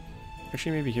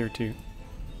 Actually, maybe here too.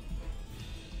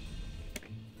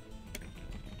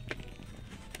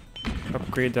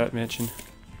 Upgrade that mansion.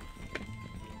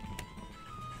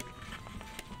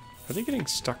 Are they getting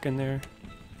stuck in there?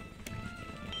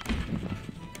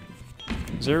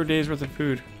 0 days worth of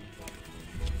food.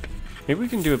 Maybe we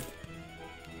can do a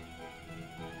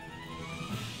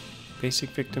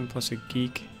basic victim plus a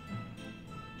geek.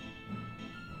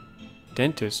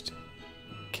 Dentist.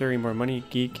 Carry more money,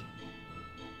 geek.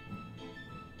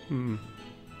 Maybe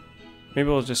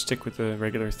we'll just stick with the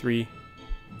regular 3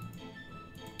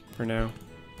 for now.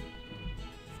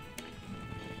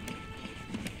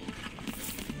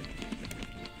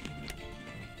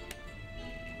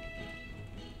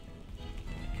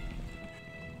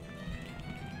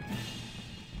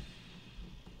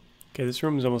 Okay, this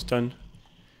room is almost done.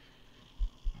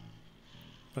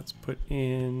 Let's put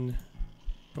in...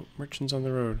 Oh, merchants on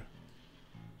the road.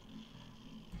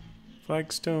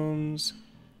 Flagstones.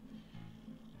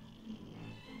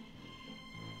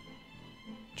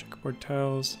 Checkerboard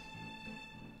tiles.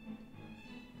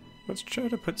 Let's try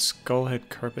to put skullhead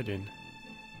carpet in.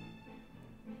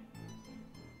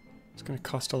 It's gonna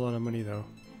cost a lot of money though.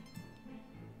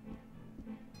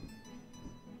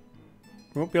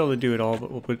 We won't be able to do it all,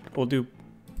 but we'll do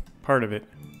part of it.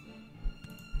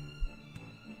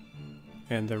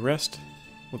 And the rest,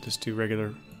 we'll just do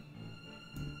regular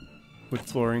wood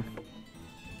flooring.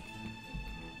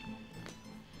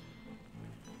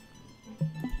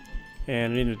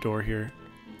 And I need a door here.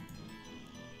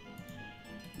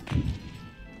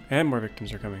 And more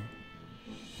victims are coming.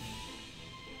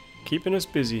 Keeping us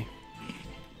busy.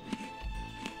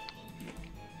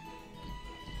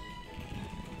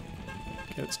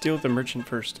 Okay, let's deal with the merchant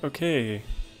first. Okay.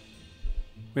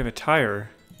 We have a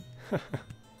tire. The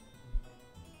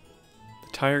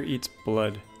tire eats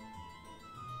blood.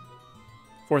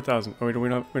 4,000. Oh, we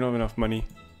don't have enough money.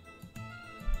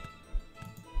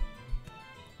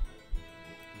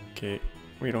 Okay,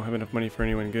 we don't have enough money for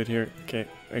anyone good here. Okay,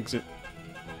 exit.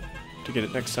 To get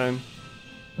it next time.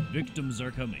 Victims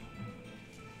are coming.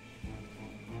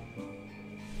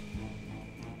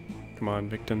 Come on,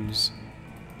 victims.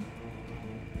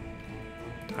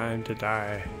 Time to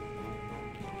die.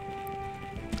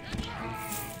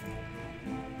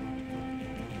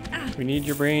 We need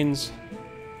your brains.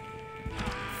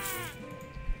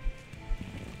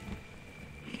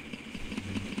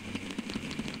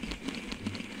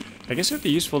 I guess it would be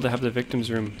useful to have the victim's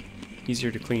room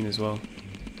easier to clean as well.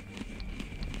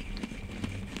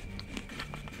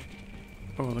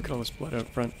 Oh, look at all this blood out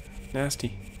front.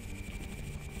 Nasty.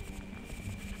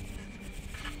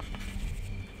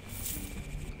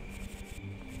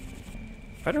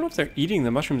 I don't know if they're eating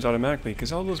the mushrooms automatically,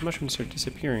 because all those mushrooms are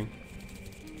disappearing.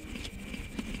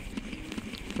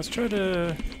 Let's try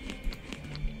to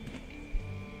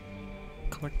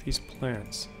collect these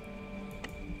plants.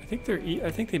 I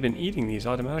think they've been eating these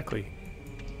automatically.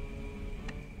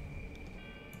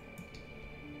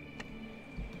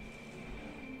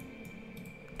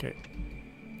 Okay.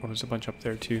 Oh, there's a bunch up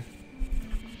there too.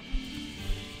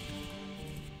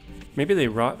 Maybe they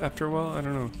rot after a while? I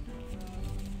don't know.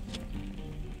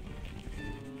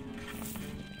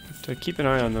 Have to keep an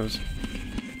eye on those.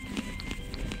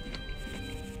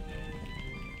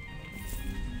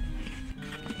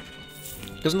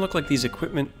 Doesn't look like these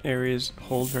equipment areas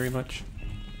hold very much.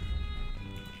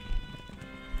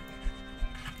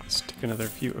 Stick another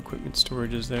few equipment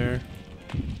storages there.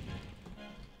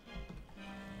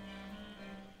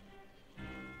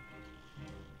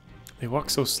 They walk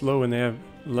so slow and they have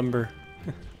lumber.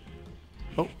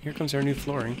 Oh, here comes our new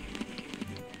flooring.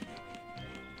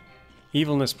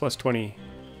 Evilness plus 20.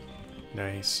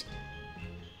 Nice.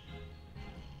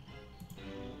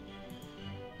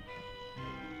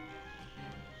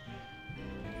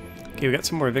 Okay, we got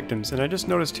some more victims, and I just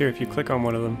noticed here if you click on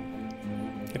one of them,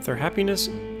 if their happiness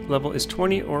level is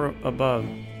 20 or above,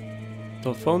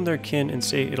 they'll phone their kin and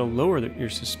say it'll lower your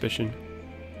suspicion.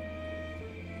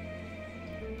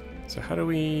 So how do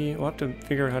we'll have to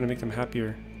figure out how to make them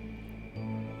happier.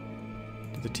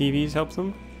 Do the TVs help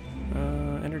them?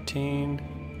 Entertain.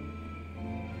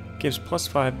 Gives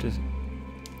 +5 to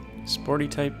sporty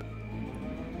type.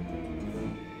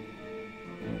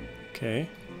 Okay.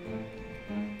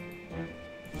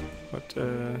 But,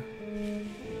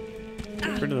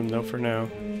 get rid of them though for now.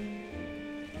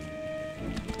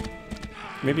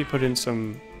 Maybe put in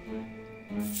some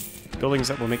buildings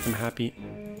that will make them happy.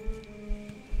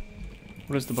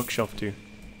 What does the bookshelf do?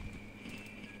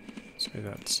 So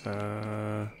that's,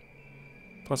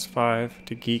 +5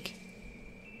 to geek.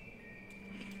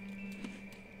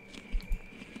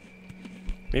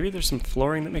 Maybe there's some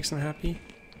flooring that makes them happy?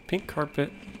 Pink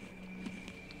carpet.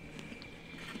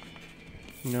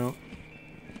 No.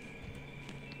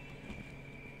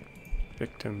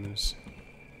 Victims.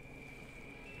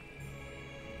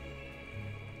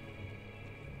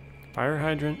 Fire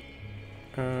hydrant.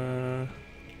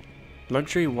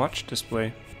 Luxury watch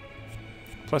display.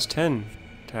 +10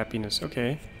 to happiness.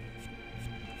 Okay.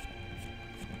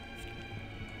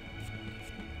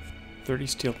 30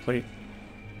 steel plate.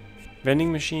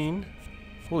 Vending machine.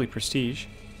 Holy prestige.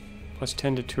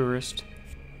 +10 to tourist.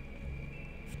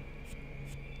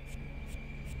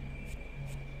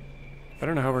 I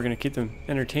don't know how we're going to keep them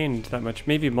entertained that much.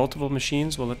 Maybe multiple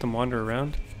machines will let them wander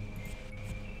around.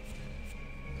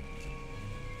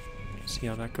 See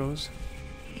how that goes.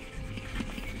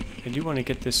 I do want to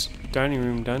get this dining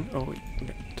room done. Oh, wait, we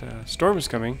got, storm is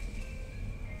coming.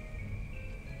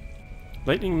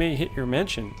 Lightning may hit your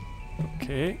mansion.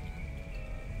 Okay.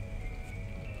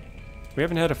 We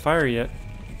haven't had a fire yet.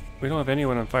 We don't have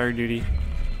anyone on fire duty.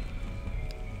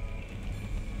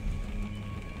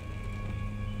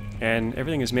 And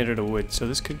everything is made out of wood, so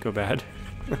this could go bad.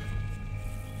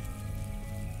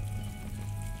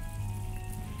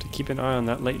 To keep an eye on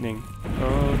that lightning.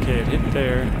 Okay, it hit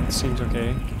there. That seems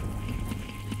okay.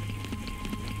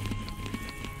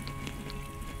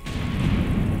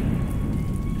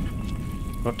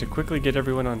 We'll have to quickly get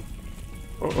everyone on.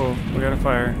 Uh-oh, we got a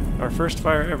fire. Our first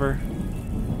fire ever.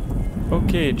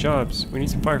 Okay, jobs. We need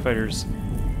some firefighters.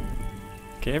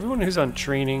 Okay, everyone who's on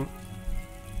training.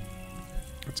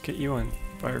 Let's get you on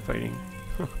firefighting.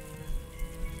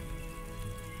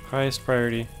 Highest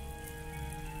priority.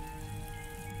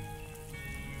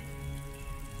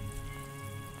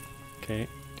 Okay,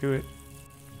 do it.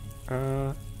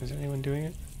 Is anyone doing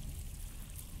it?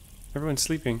 Everyone's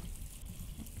sleeping.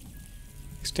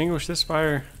 Extinguish this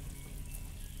fire.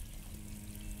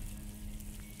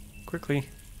 Quickly.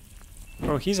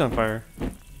 Oh, he's on fire.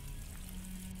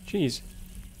 Jeez.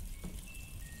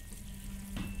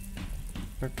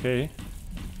 Okay.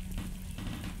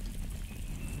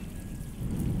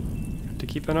 Have to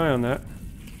keep an eye on that.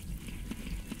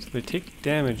 So they take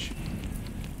damage.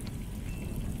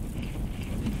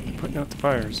 Putting out the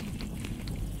fires.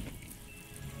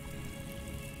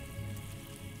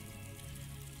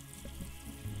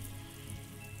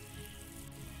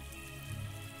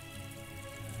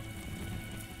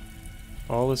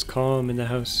 All is calm in the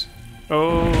house.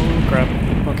 Oh, crap.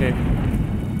 Okay.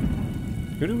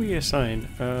 Who do we assign?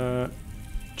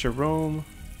 Jerome.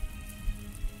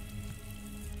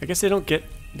 I guess they don't get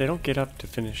up to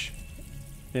finish.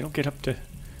 They don't get up to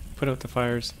put out the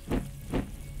fires.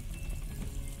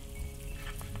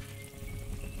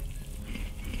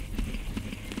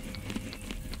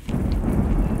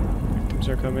 Victims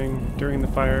are coming during the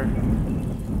fire.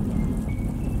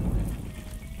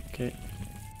 Okay.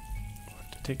 We'll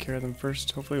have to take care of them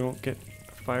first. Hopefully we won't get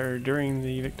a fire during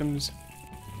the victims.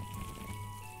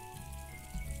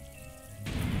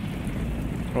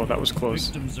 Oh, that was close.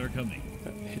 Victims are coming.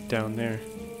 That hit down there.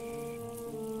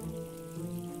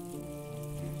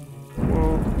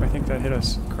 Whoa, I think that hit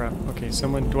us. Crap. Okay,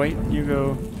 someone, Dwight, you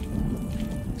go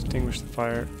extinguish the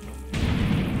fire.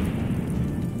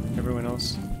 Everyone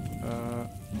else,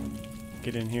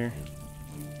 get in here.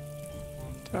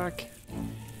 Attack.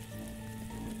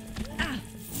 Ah.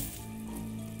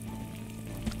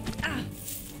 Ah.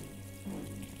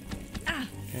 Ah.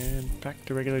 And back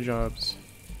to regular jobs.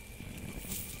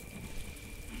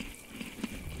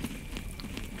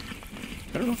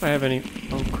 I don't know if I have any...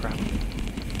 Oh, crap.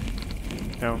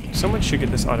 Now, someone should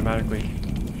get this automatically.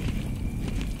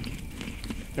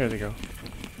 There they go.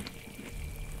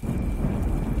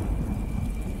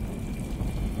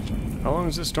 How long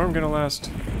is this storm gonna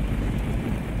last?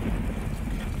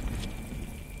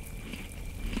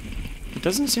 It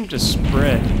doesn't seem to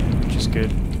spread, which is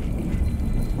good.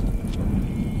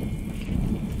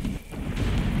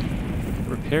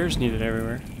 Repairs needed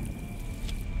everywhere.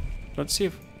 Let's see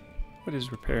if... What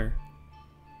is repair?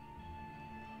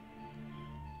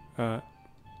 Okay,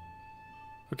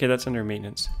 that's under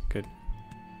maintenance. Good.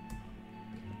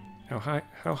 How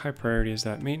high priority is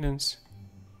that? Maintenance.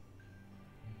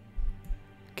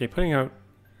 Okay, putting out...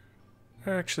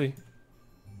 Actually...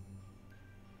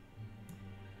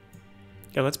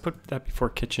 Yeah, let's put that before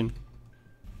kitchen.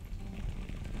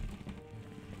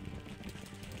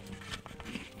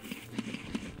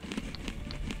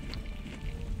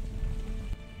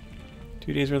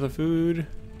 Two days worth of food.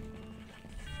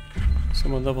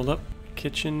 Someone leveled up.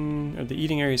 Kitchen, or the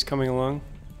eating area is coming along.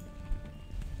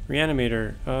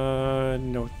 Reanimator.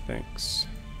 No thanks.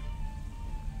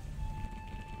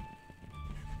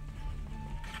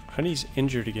 Honey's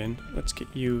injured again. Let's get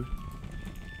you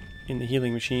in the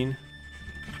healing machine.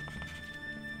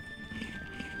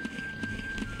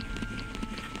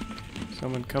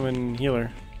 Someone come and heal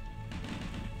her.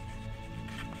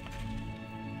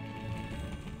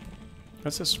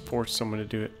 Let's just force someone to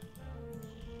do it.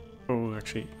 Oh,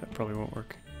 actually, that probably won't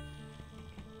work.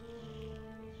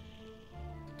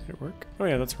 Did it work? Oh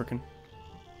yeah, that's working.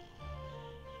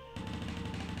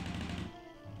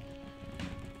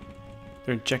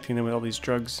 They're injecting them with all these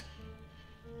drugs.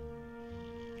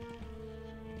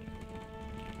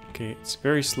 Okay, it's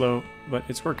very slow, but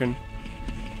it's working.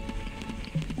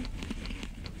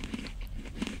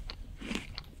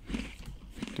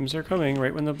 Victims are coming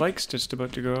right when the bike's just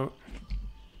about to go out.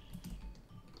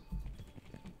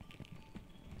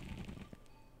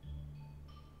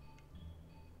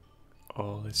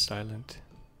 All is silent.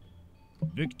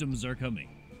 Victims are coming.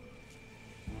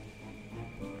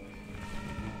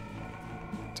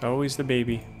 It's always the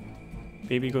baby.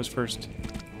 Baby goes first.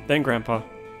 Then Grandpa.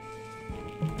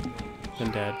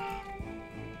 Then Dad.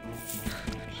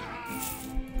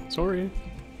 Sorry.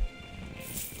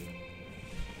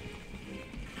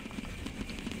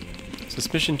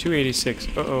 Suspicion 286.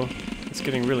 Uh-oh. It's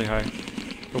getting really high.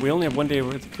 But we only have 1 day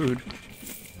worth of food.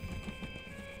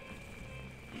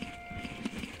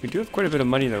 We do have quite a bit of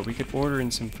money though. We could order in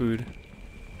some food.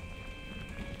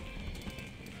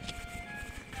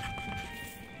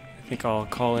 I think I'll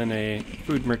call in a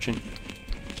food merchant.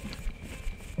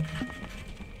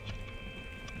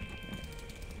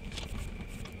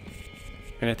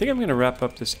 And I think I'm going to wrap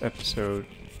up this episode.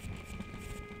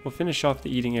 We'll finish off the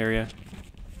eating area.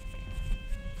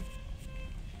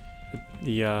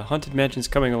 The haunted mansion's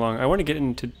coming along. I want to get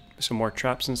into some more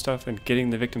traps and stuff and getting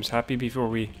the victims happy before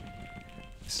we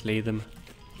slay them.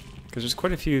 Because there's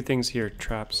quite a few things here,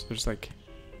 traps. There's like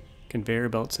conveyor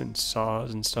belts and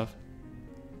saws and stuff.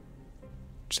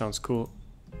 Which sounds cool.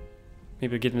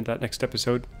 Maybe I'll get into that next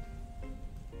episode.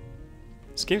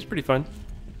 This game's pretty fun.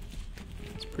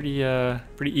 It's pretty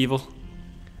evil.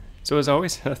 So as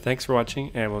always, thanks for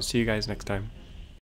watching, and we'll see you guys next time.